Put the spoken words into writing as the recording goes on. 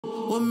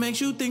What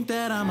makes you think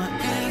that I'm an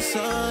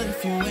answer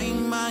if you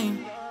ain't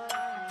mine?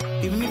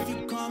 Even if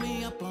you call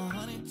me up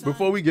 100 times.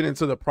 Before we get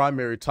into the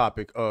primary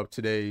topic of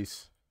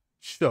today's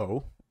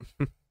show,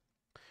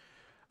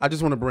 I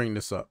just want to bring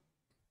this up.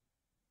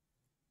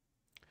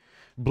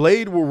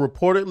 Blade will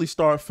reportedly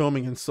start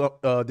filming in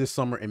this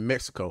summer in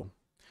Mexico.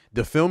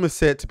 The film is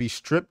said to be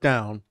stripped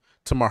down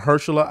to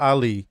Mahershala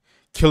Ali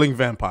killing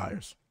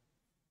vampires.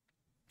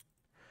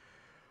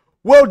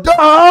 Well,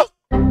 duh!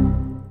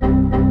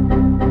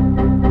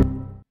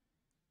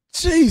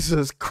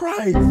 Jesus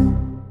Christ.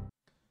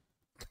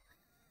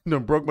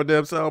 Done broke my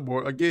damn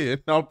soundboard again.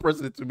 I'm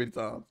pressing it too many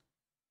times.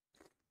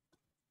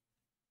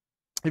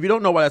 If you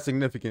don't know why that's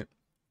significant,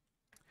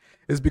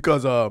 it's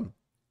because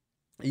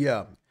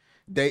yeah,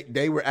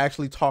 they were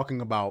actually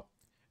talking about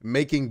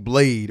making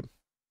Blade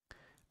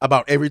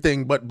about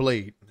everything but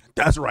Blade.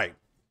 That's right.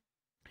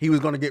 He was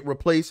gonna get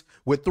replaced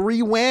with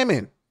 3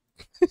 women.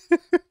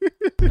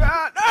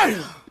 God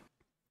damn.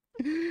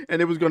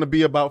 And it was gonna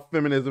be about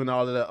feminism and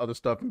all of that other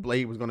stuff, and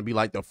Blade was gonna be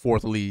like the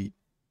 4th lead.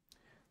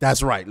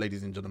 That's right,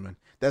 ladies and gentlemen.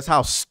 That's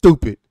how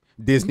stupid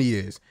Disney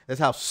is. That's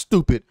how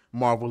stupid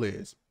Marvel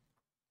is.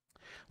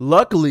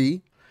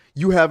 Luckily,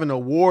 you have an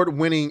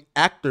award-winning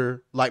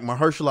actor like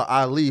Mahershala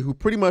Ali who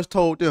pretty much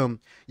told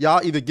them,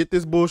 y'all either get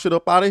this bullshit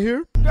up out of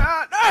here,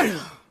 God damn,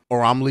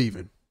 or I'm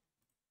leaving.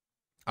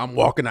 I'm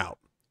walking out.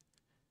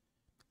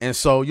 And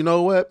so, you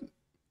know what?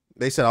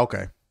 They said,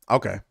 okay.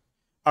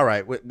 All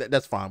right,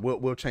 that's fine.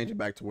 We'll change it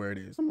back to where it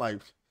is. I'm like,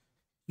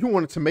 you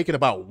wanted to make it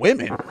about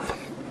women?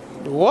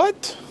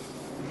 What?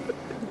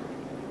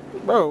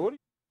 Bro, what?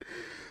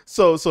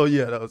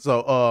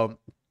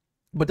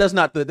 But that's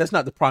not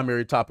the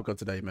primary topic of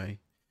today, man.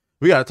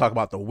 We got to talk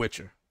about The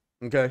Witcher,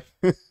 okay?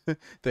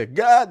 The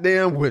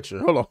goddamn Witcher.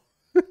 Hold on.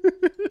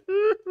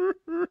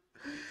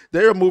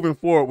 They are moving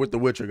forward with The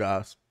Witcher,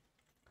 guys.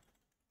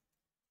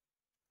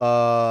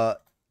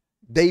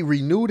 They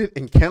renewed it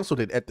and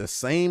canceled it at the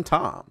same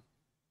time.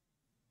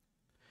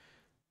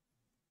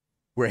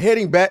 We're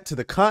heading back to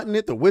the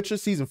continent. The Witcher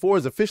Season 4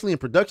 is officially in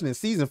production, and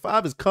Season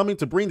 5 is coming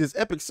to bring this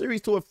epic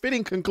series to a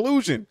fitting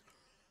conclusion.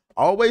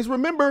 Always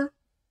remember,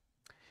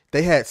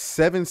 they had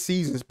 7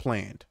 seasons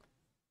planned.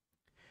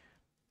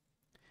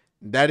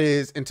 That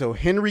is until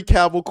Henry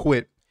Cavill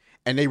quit,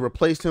 and they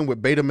replaced him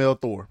with beta male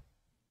Thor.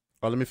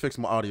 Oh, let me fix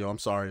my audio. I'm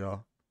sorry,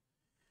 y'all.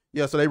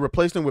 Yeah, so they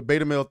replaced him with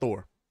beta male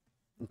Thor.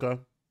 Okay.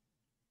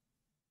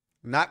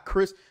 Not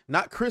Chris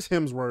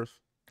Hemsworth,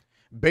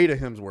 beta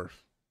Hemsworth.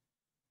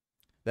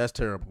 That's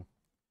terrible.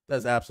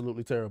 That's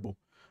absolutely terrible.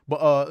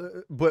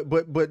 But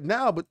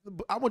now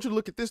I want you to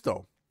look at this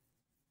though.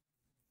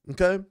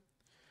 Okay?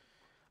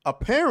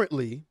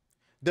 Apparently,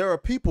 there are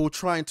people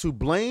trying to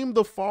blame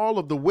the fall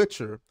of The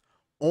Witcher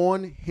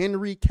on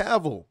Henry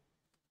Cavill.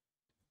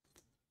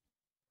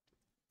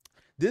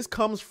 This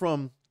comes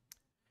from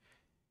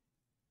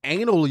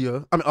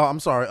Anaria.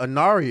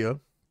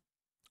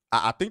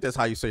 I think that's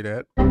how you say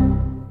that.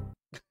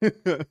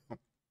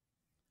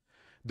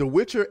 The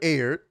Witcher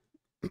aired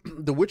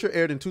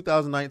in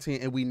 2019,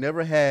 and we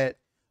never had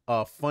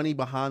funny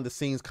behind the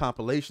scenes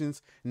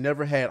compilations,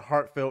 never had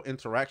heartfelt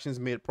interactions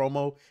mid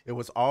promo. It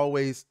was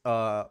always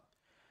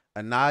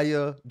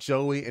Anaya,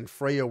 Joey, and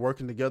Freya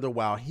working together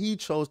while he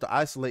chose to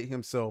isolate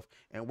himself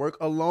and work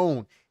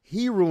alone.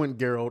 He ruined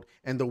Geralt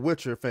and the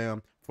Witcher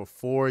fam for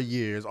 4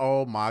 years.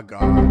 Oh my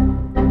God.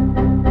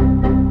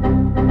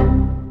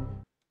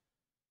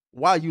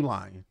 Why are you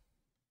lying?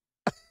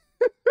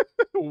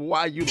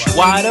 Why you lying?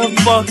 Why the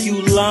fuck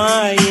you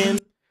lying?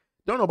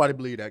 Don't nobody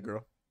believe that,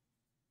 girl.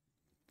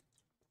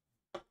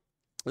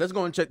 Let's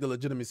go and check the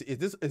legitimacy.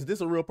 Is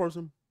this a real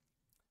person?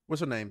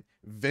 What's her name?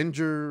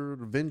 Venger,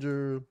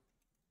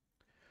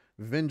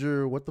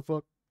 what the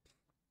fuck?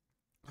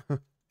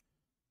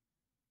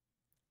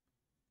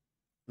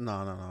 No,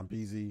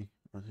 BZ.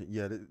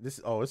 Yeah,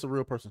 it's a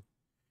real person.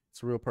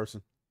 It's a real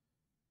person.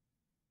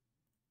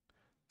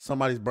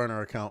 Somebody's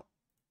burner account.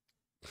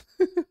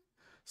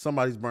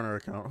 Somebody's burner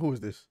account. Who is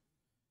this?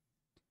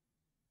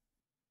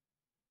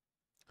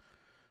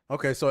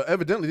 Okay, so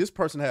evidently this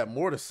person had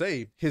more to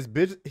say. His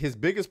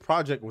biggest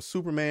project was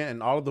Superman,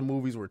 and all of the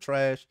movies were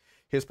trash.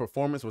 His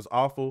performance was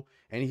awful,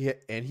 and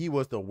he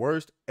was the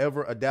worst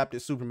ever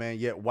adapted Superman.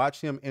 Yet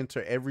watch him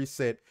enter every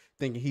set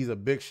thinking he's a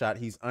big shot.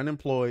 He's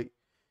unemployed.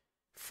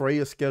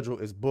 Freya's schedule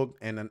is booked,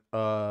 and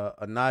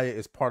Anaya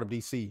is part of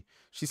DC.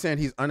 She's saying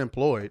he's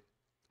unemployed.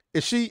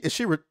 Is she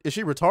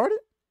retarded?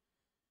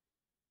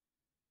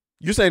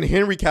 You're saying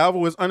Henry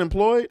Cavill is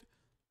unemployed?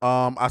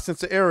 I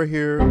sense an error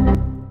here.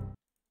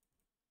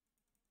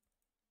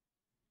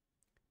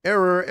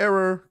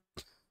 Error.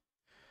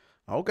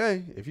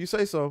 Okay, if you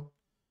say so.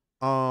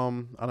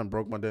 I done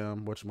broke my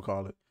damn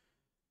whatchamacallit.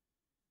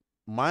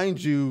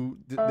 Mind you,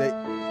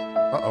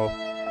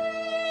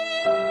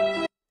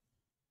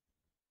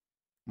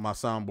 my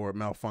soundboard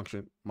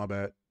malfunctioned. My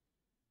bad.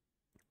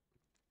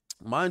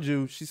 Mind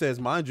you, she says,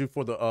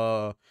 for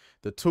the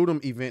Totem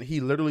event,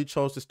 he literally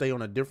chose to stay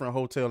on a different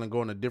hotel and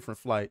go on a different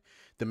flight.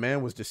 The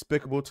man was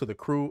despicable to the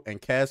crew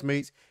and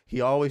castmates.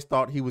 He always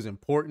thought he was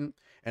important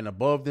and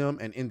above them,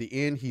 and in the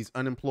end, he's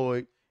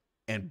unemployed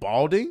and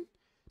balding.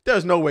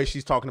 There's no way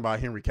she's talking about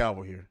Henry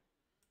Cavill here.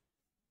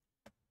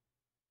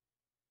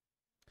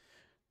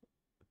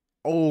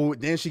 Oh,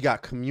 then she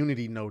got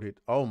community noted.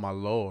 Oh, my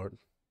Lord.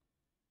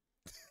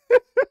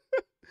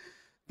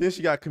 Then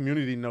she got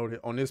community noted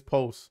on this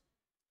post.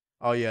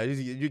 Oh, yeah,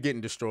 you're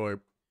getting destroyed.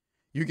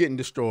 You're getting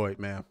destroyed,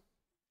 man.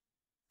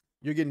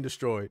 You're getting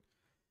destroyed.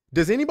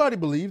 Does anybody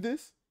believe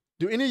this?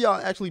 Do any of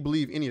y'all actually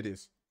believe any of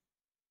this?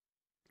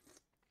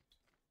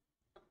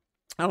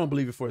 I don't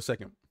believe it for a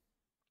second.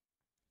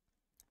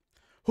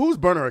 Whose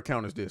burner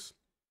account is this?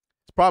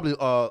 It's probably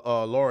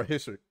Laura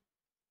Hissard.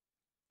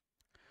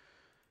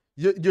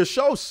 Your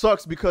show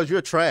sucks because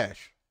you're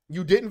trash.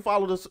 You didn't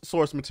follow the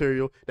source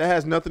material. That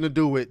has nothing to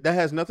do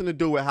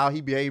with how he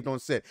behaved on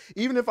set.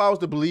 Even if I was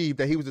to believe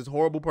that he was this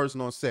horrible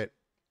person on set,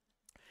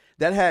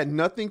 that had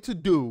nothing to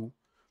do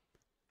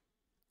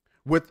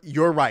with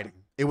your writing.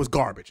 It was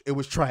garbage. It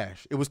was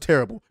trash. It was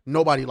terrible.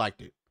 Nobody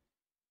liked it.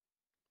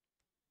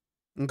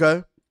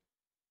 Okay?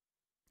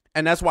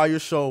 And that's why your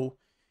show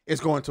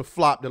is going to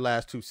flop the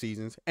last 2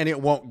 seasons, and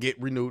it won't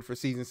get renewed for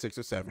season 6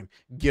 or 7.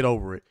 Get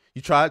over it.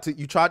 You tried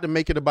to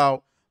make it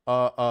about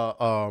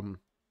the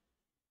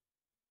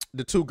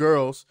 2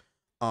 girls.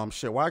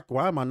 Shit, why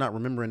am I not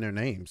remembering their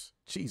names?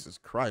 Jesus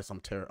Christ,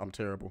 I'm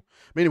terrible.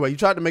 But anyway, you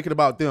tried to make it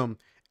about them,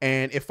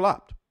 and it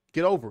flopped.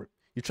 Get over it.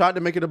 You tried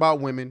to make it about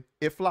women.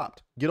 It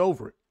flopped. Get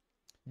over it.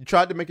 You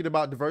tried to make it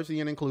about diversity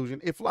and inclusion.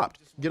 It flopped.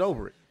 Get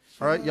over it.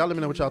 All right, y'all let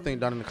me know what y'all think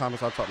down in the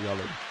comments. I'll talk to y'all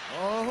later.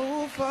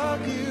 Oh, fuck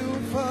you,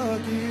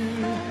 fuck you.